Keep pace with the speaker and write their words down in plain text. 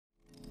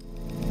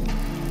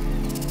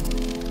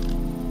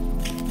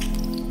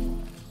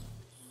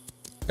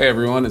Hey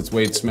everyone, it's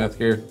Wade Smith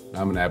here.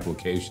 I'm an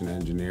application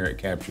engineer at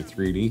Capture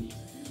 3D,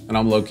 and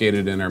I'm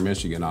located in our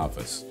Michigan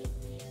office.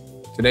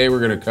 Today we're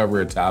going to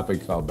cover a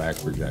topic called back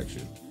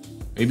projection.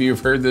 Maybe you've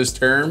heard this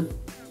term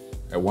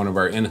at one of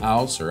our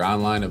in-house or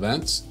online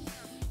events,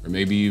 or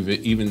maybe you've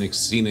even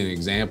seen an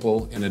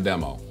example in a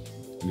demo,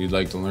 and you'd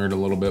like to learn a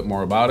little bit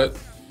more about it.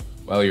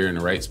 Well, you're in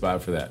the right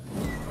spot for that.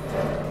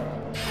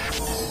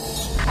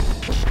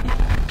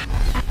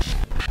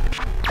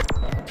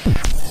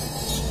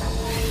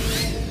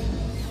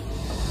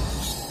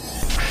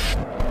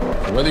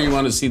 Whether you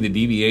want to see the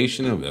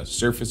deviation of a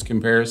surface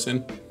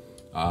comparison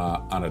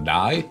on a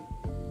die,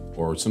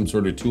 or some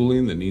sort of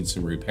tooling that needs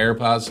some repair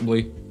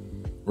possibly,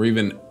 or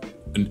even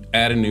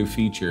add a new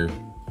feature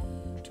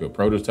to a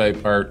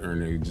prototype part or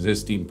an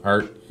existing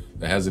part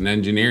that has an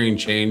engineering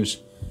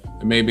change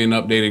and maybe an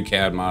updated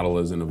CAD model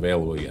isn't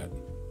available yet.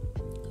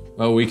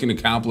 Well, we can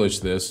accomplish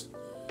this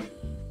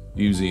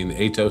using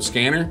ATOS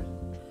scanner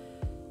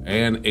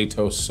and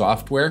ATOS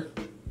software.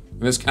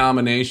 And this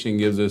combination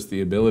gives us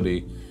the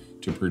ability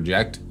to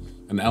project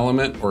an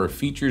element or a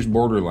feature's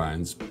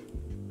borderlines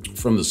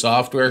from the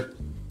software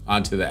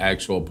onto the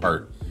actual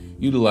part,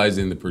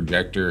 utilizing the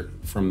projector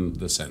from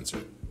the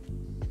sensor.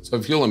 So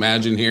if you'll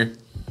imagine here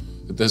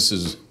that this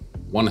is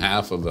one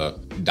half of a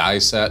die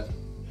set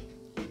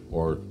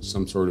or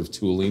some sort of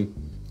tooling,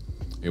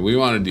 and we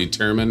want to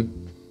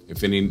determine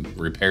if any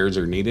repairs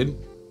are needed,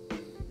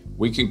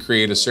 we can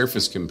create a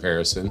surface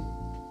comparison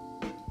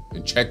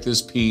and check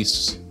this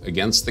piece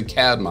against the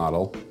CAD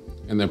model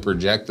and then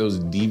project those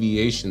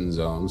deviation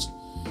zones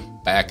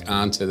back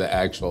onto the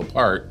actual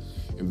part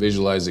and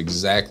visualize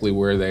exactly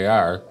where they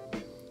are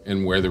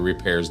and where the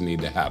repairs need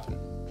to happen.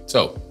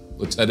 So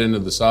let's head into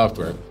the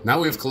software.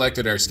 Now we've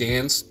collected our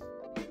scans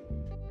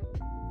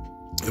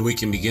and we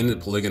can begin to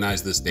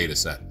polygonize this data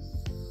set.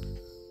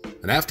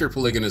 And after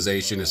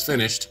polygonization is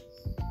finished,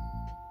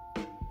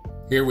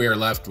 here we are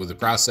left with the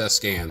process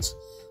scans,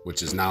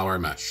 which is now our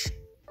mesh.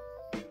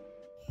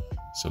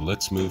 So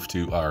let's move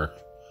to our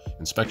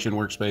inspection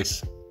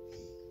workspace,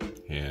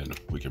 and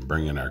we can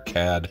bring in our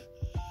CAD,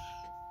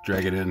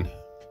 drag it in,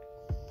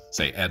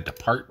 say add to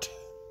part,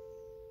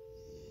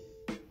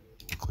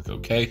 click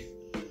OK.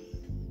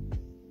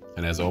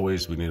 And as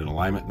always, we need an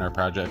alignment in our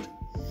project,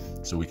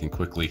 so we can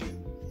quickly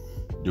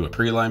do a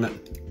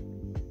pre-alignment.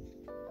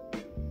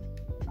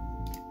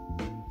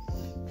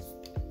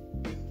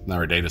 Now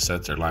our data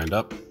sets are lined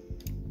up.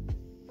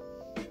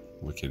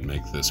 We can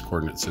make this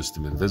coordinate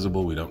system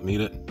invisible, we don't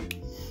need it.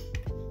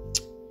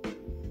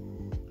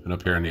 And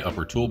up here in the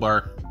upper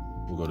toolbar,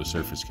 we'll go to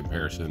surface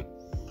comparison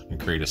and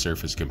create a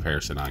surface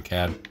comparison on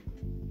CAD.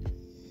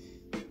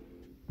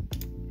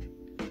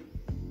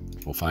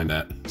 We'll find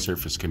that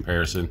surface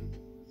comparison,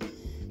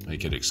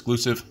 make it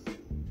exclusive,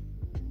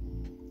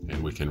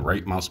 and we can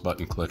right mouse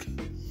button click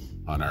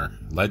on our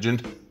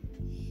legend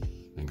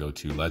and go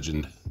to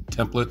legend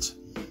templates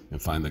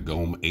and find the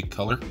GOM 8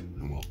 color,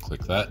 and we'll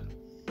click that.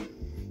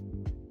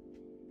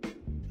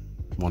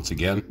 Once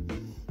again,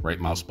 right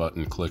mouse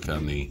button click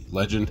on the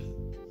legend,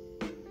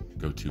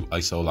 go to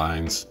ISO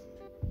lines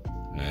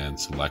and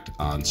select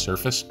on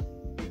surface.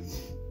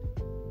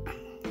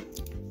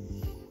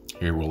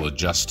 Here we'll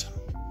adjust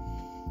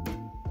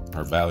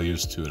our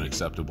values to an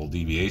acceptable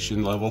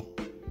deviation level,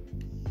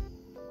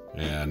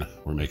 and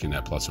we're making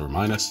that plus or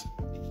minus.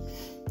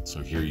 So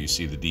here you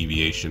see the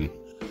deviation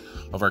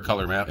of our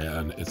color map,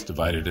 and it's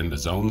divided into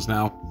zones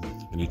now,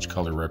 and each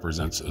color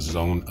represents a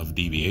zone of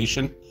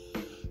deviation.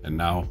 And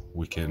now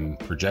we can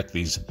project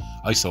these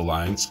ISO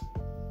lines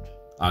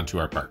onto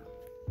our part.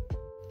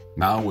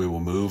 Now we will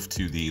move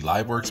to the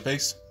live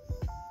workspace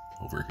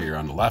over here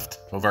on the left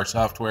of our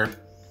software.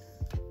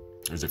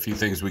 There's a few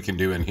things we can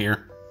do in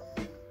here.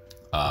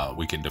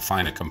 We can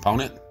define a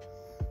component,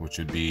 which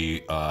would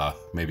be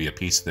maybe a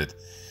piece that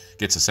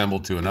gets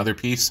assembled to another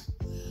piece,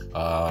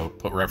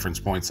 put reference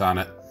points on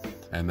it,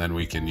 and then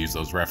we can use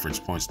those reference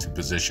points to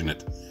position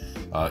it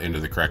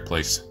into the correct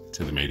place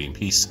to the mating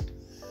piece.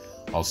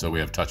 Also, we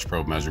have touch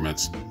probe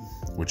measurements,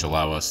 which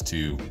allow us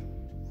to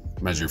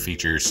measure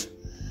features,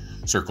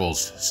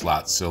 circles,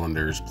 slots,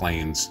 cylinders,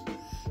 planes,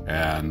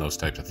 and those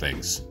types of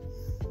things.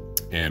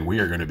 And we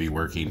are going to be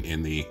working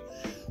in the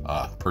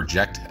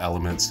project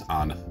elements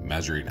on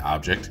measuring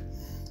object.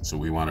 So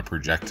we want to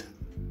project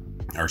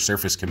our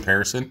surface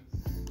comparison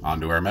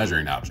onto our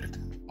measuring object.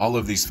 All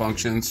of these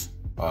functions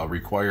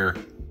require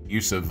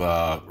use of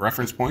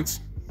reference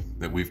points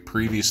that we've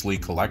previously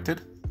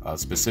collected,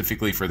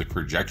 specifically for the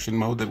projection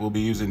mode that we'll be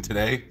using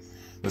today.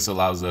 This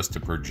allows us to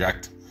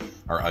project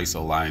our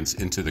ISO lines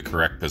into the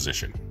correct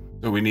position.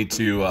 So we need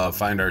to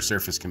find our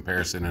surface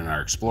comparison in our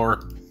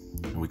Explorer,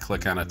 and we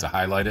click on it to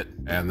highlight it,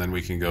 and then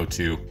we can go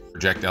to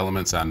project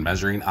elements on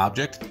measuring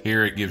object.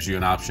 Here it gives you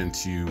an option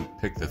to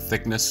pick the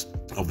thickness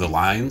of the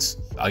lines,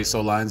 the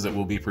ISO lines that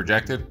will be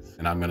projected,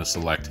 and I'm going to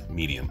select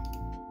medium.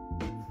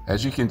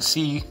 As you can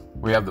see,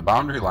 we have the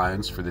boundary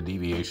lines for the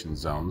deviation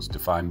zones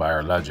defined by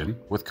our legend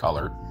with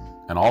color,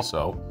 and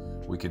also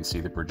we can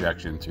see the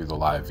projection through the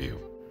live view.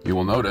 You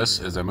will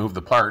notice as I move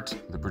the part,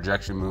 the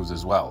projection moves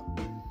as well.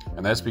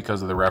 and that's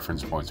because of the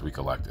reference points we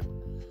collected.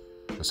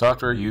 The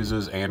software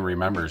uses and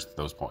remembers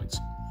those points.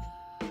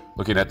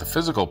 Looking at the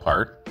physical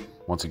part,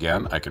 once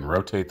again, I can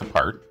rotate the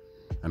part,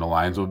 and the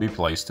lines will be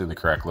placed in the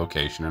correct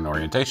location and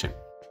orientation.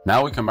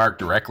 Now we can mark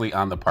directly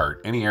on the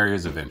part any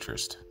areas of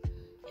interest.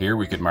 Here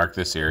we could mark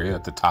this area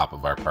at the top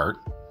of our part,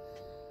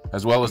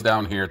 as well as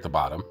down here at the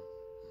bottom.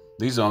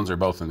 These zones are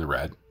both in the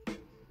red,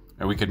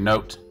 and we could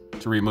note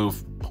to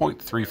remove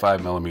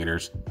 0.35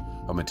 millimeters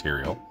of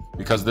material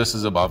because this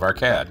is above our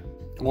CAD.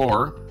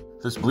 Or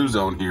this blue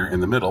zone here in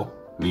the middle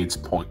needs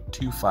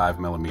 0.25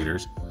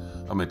 millimeters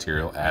of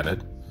material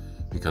added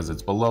because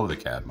it's below the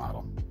CAD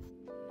model.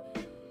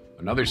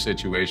 Another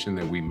situation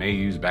that we may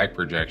use back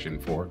projection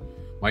for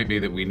might be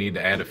that we need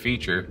to add a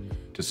feature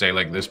to say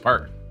like this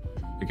part.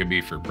 It could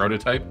be for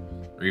prototype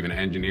or even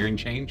engineering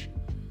change.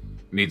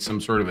 We need some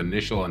sort of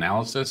initial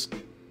analysis,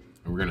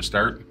 and we're going to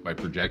start by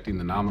projecting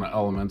the nominal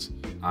elements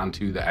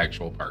onto the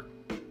actual part.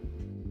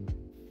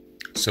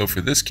 So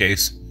for this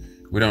case,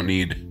 we don't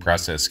need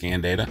process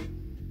scan data.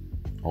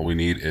 All we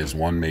need is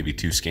one, maybe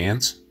two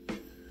scans.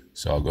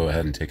 So I'll go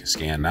ahead and take a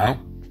scan now.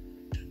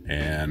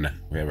 And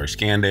we have our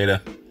scan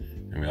data,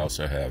 and we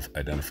also have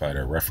identified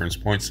our reference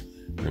points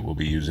that we'll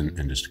be using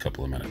in just a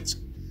couple of minutes.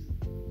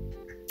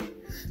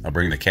 I'll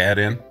bring the CAD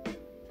in,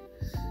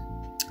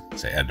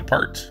 say add to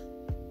part.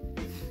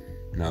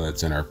 Now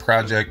that's in our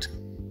project,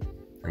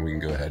 and we can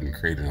go ahead and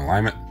create an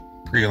alignment,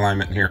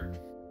 pre-alignment here.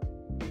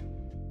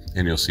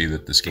 And you'll see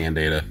that the scan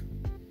data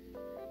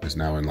is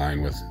now in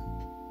line with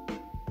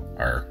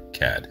our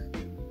CAD.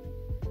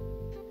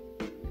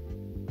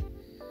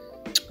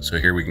 So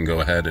here we can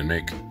go ahead and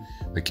make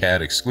the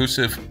CAD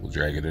exclusive. We'll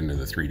drag it into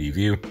the 3D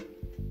view.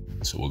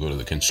 So we'll go to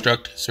the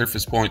construct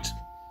surface point.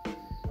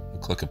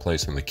 We'll click a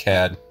place on the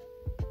CAD,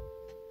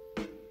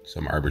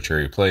 some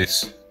arbitrary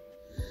place.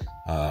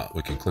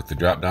 We can click the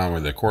drop down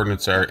where the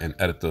coordinates are and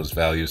edit those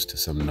values to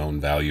some known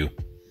value.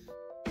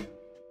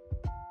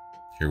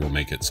 Here we'll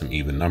make it some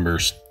even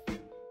numbers,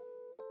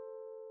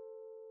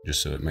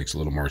 just so it makes a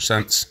little more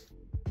sense.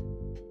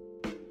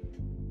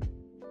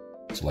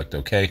 Select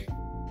OK.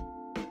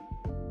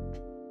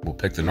 We'll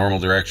pick the normal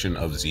direction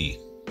of Z,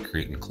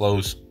 create and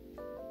close.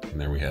 And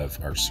there we have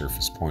our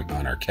surface point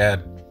on our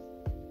CAD.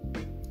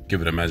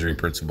 Give it a measuring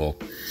principle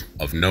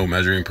of no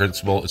measuring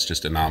principle. It's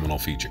just a nominal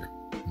feature.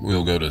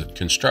 We'll go to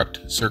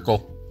construct, circle,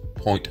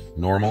 point,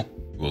 normal.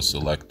 We'll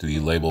select the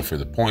label for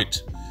the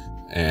point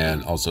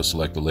and also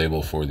select the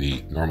label for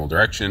the normal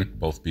direction,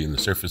 both being the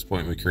surface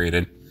point we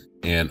created.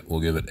 And we'll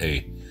give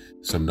it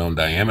some known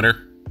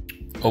diameter.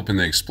 Open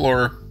the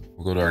Explorer.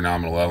 We'll go to our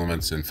nominal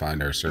elements and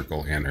find our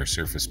circle and our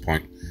surface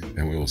point,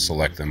 and we will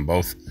select them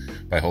both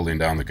by holding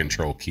down the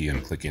Control key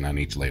and clicking on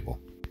each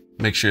label.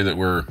 Make sure that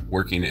we're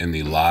working in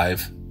the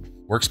live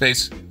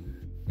workspace.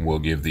 We'll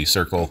give the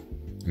circle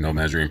no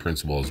measuring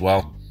principle as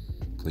well.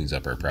 Cleans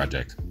up our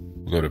project.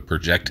 We'll go to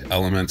project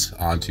elements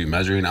onto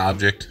measuring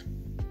object,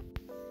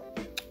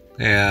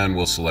 and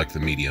we'll select the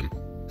medium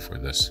for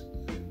this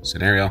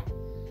scenario.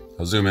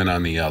 I'll zoom in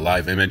on the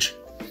live image,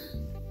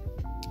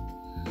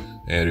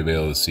 and you'll be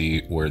able to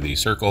see where the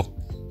circle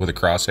with a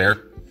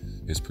crosshair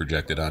is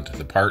projected onto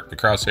the part. The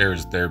crosshair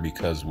is there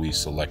because we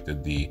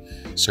selected the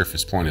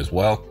surface point as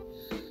well,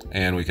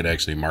 and we could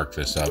actually mark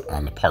this out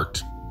on the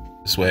part.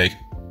 This way,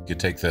 you could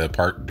take the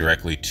part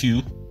directly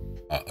to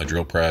a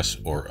drill press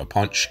or a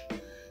punch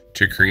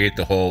to create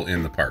the hole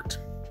in the part.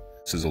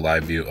 This is a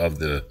live view of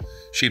the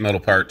sheet metal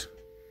part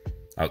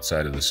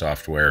outside of the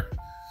software.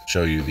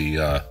 Show you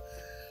the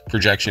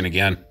projection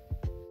again,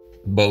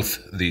 both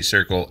the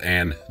circle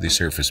and the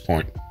surface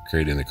point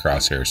creating the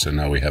crosshair. So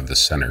now we have the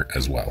center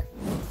as well.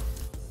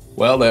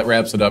 Well, that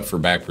wraps it up for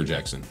back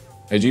projection.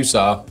 As you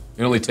saw,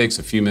 it only takes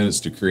a few minutes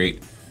to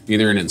create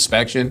either an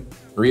inspection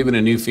or even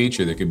a new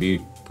feature that could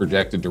be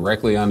projected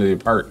directly onto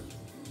the part.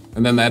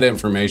 And then that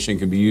information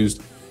can be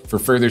used for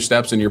further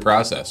steps in your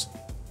process.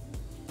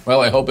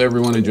 Well, I hope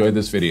everyone enjoyed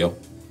this video.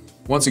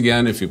 Once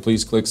again, if you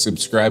please click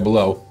subscribe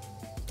below,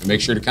 and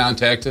make sure to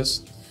contact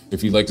us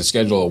if you'd like to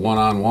schedule a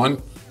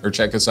one-on-one or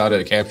check us out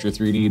at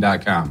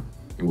capture3d.com.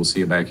 And we'll see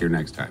you back here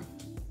next time.